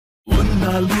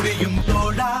உன்னால் முடியும்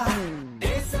தோழா.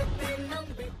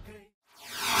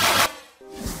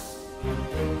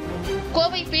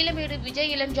 கோவை பீளமேடு விஜய்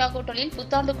இளஞ்சா ஹோட்டலில்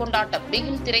புத்தாண்டு கொண்டாட்டம்.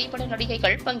 பிகில் திரைப்பட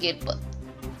நடிகைகள் பங்கேற்பு.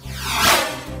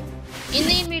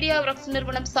 இந்தியன் மீடியா ஒர்க்ஸ்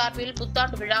நிறுவனம் சார்பில்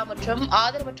புத்தாண்டு விழா மற்றும்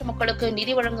ஆதரவற்ற மக்களுக்கு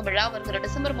நிதி வழங்கும் விழா வருகிற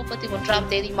டிசம்பர்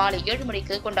 31 மாலை 7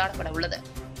 மணிக்கு கொண்டாடப்பட உள்ளது.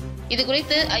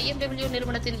 இதுகுறித்து IMW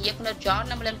நிறுவனத்தின் இயக்குநர் ஜான்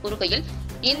நமலன் கூறுகையில்,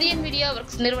 இந்தியன் மீடியா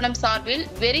ஒர்க்ஸ் நிறுவனம் சார்பில்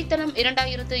வெறித்தனம்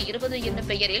 2020 என்னும்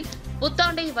பெயரில்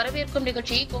புத்தாண்டை வரவேற்கும்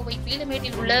நிகழ்ச்சி கோவை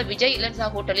பீளமேட்டில் உள்ள விஜய் இளஞ்சா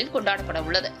ஹோட்டலில் கொண்டாடப்பட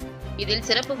உள்ளது. இதில்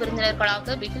சிறப்பு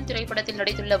விருந்தினர்களாக பிகில் திரைப்படத்தில்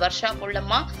நடித்துள்ள வர்ஷா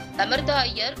பொல்லம்மா, அமிர்தா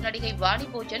ஐயர், நடிகை வாணி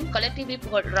போஜன், கலர் டிவி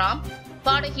புகழ் ராம்,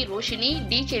 பாடகி ரோஷினி,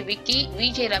 DJ விக்கி,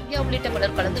 VJ ரம்யா உள்ளிட்ட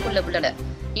பலர் கலந்து கொள்ள உள்ளனர்.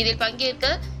 இதில் பங்கேற்க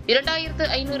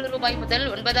 2500 ரூபாய் முதல்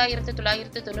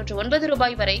 9999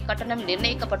 ரூபாய் வரை கட்டணம்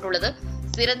நிர்ணயிக்கப்பட்டுள்ளது.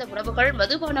 சிறந்த உணவுகள்,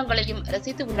 மதுபானங்களையும்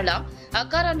ரசித்து உண்ணலாம்.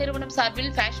 அக்காரா நிறுவனம்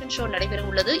சார்பில் ஃபேஷன் ஷோ நடைபெற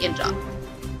உள்ளது என்றார்.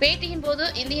 பேட்டியின் போது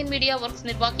இந்தியன் மீடியா ஒர்க்ஸ்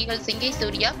நிர்வாகிகள் சிங்கை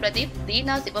சூர்யா, பிரதீப்,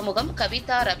 தீனா சிவமுகம்,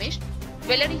 கவிதா ரமேஷ்,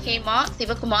 வெள்ளடி ஹேமா,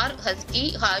 சிவகுமார், ஹஸ்கி,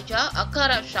 ஹாஜா,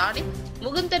 அக்காரா ஷானிக்,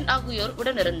 முகுந்தன் ஆகியோர்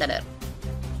உடனிருந்தனர்.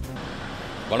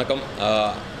 வணக்கம்,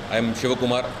 I am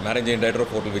Sivakumar, managing director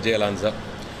of hotel Vijay இளஞ்சா.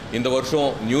 இந்த வருஷம்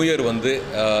நியூ இயர் வந்து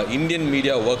இந்தியன்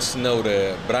மீடியா ஒர்க்ஸ்னு ஒரு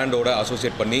பிராண்டோட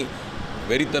அசோசியேட் பண்ணி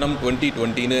வெறித்தனம்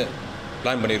 2020ன்னு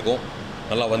பிளான் பண்ணியிருக்கோம்.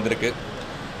 நல்லா வந்திருக்கு.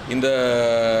 இந்த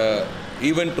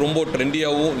ஈவெண்ட் ரொம்ப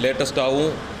ட்ரெண்டியாகவும்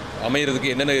லேட்டஸ்ட்டாகவும்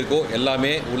அமைகிறதுக்கு என்னென்ன இருக்கோ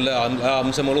எல்லாமே உள்ள அந்த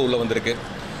அம்சங்களும் உள்ளே வந்திருக்கு.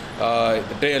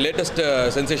 லேட்டஸ்ட்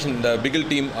சென்சேஷன் இந்த பிகில்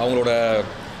டீம், அவங்களோட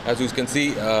as you can see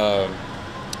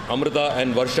Amrita and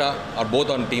Varsha are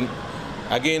both on team.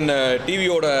 Again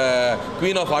டிவியோட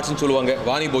குவீன் ஆஃப் ஆர்ட்ஸ்னு சொல்லுவாங்க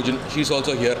Vani Bhojan, she is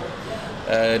also here.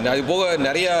 அது போக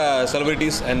நிறைய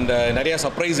செலிபிரிட்டிஸ் அண்ட் நிறைய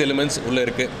சர்ப்ரைஸ் எலிமெண்ட்ஸ் உள்ளே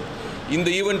இருக்குது. இந்த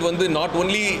ஈவெண்ட் வந்து not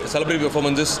only celebrity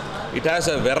performances, it has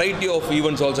a variety of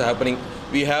events also happening.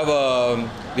 We have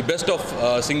the best of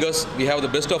singers, we have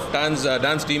the best of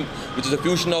dance team, which is a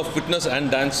fusion of fitness and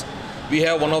dance. We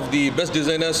have one of the best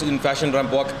designers in fashion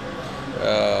ramp walk.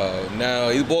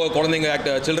 இது போக குழந்தைங்க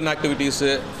children activities,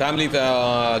 family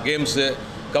games,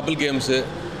 couple games,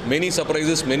 many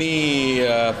surprises, many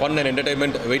fun and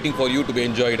entertainment waiting for you to be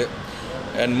enjoyed.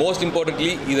 And most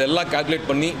importantly, இதெல்லாம் calculate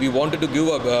பண்ணி we wanted to give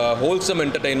a wholesome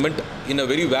entertainment in a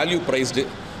very value priced.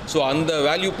 So அந்த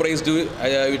value priced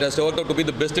it has worked out to be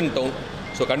the best in town.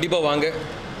 So கண்டிப்பாக வாங்க,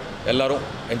 எல்லாரும்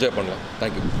enjoy பண்ணலாம்.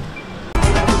 Thank you.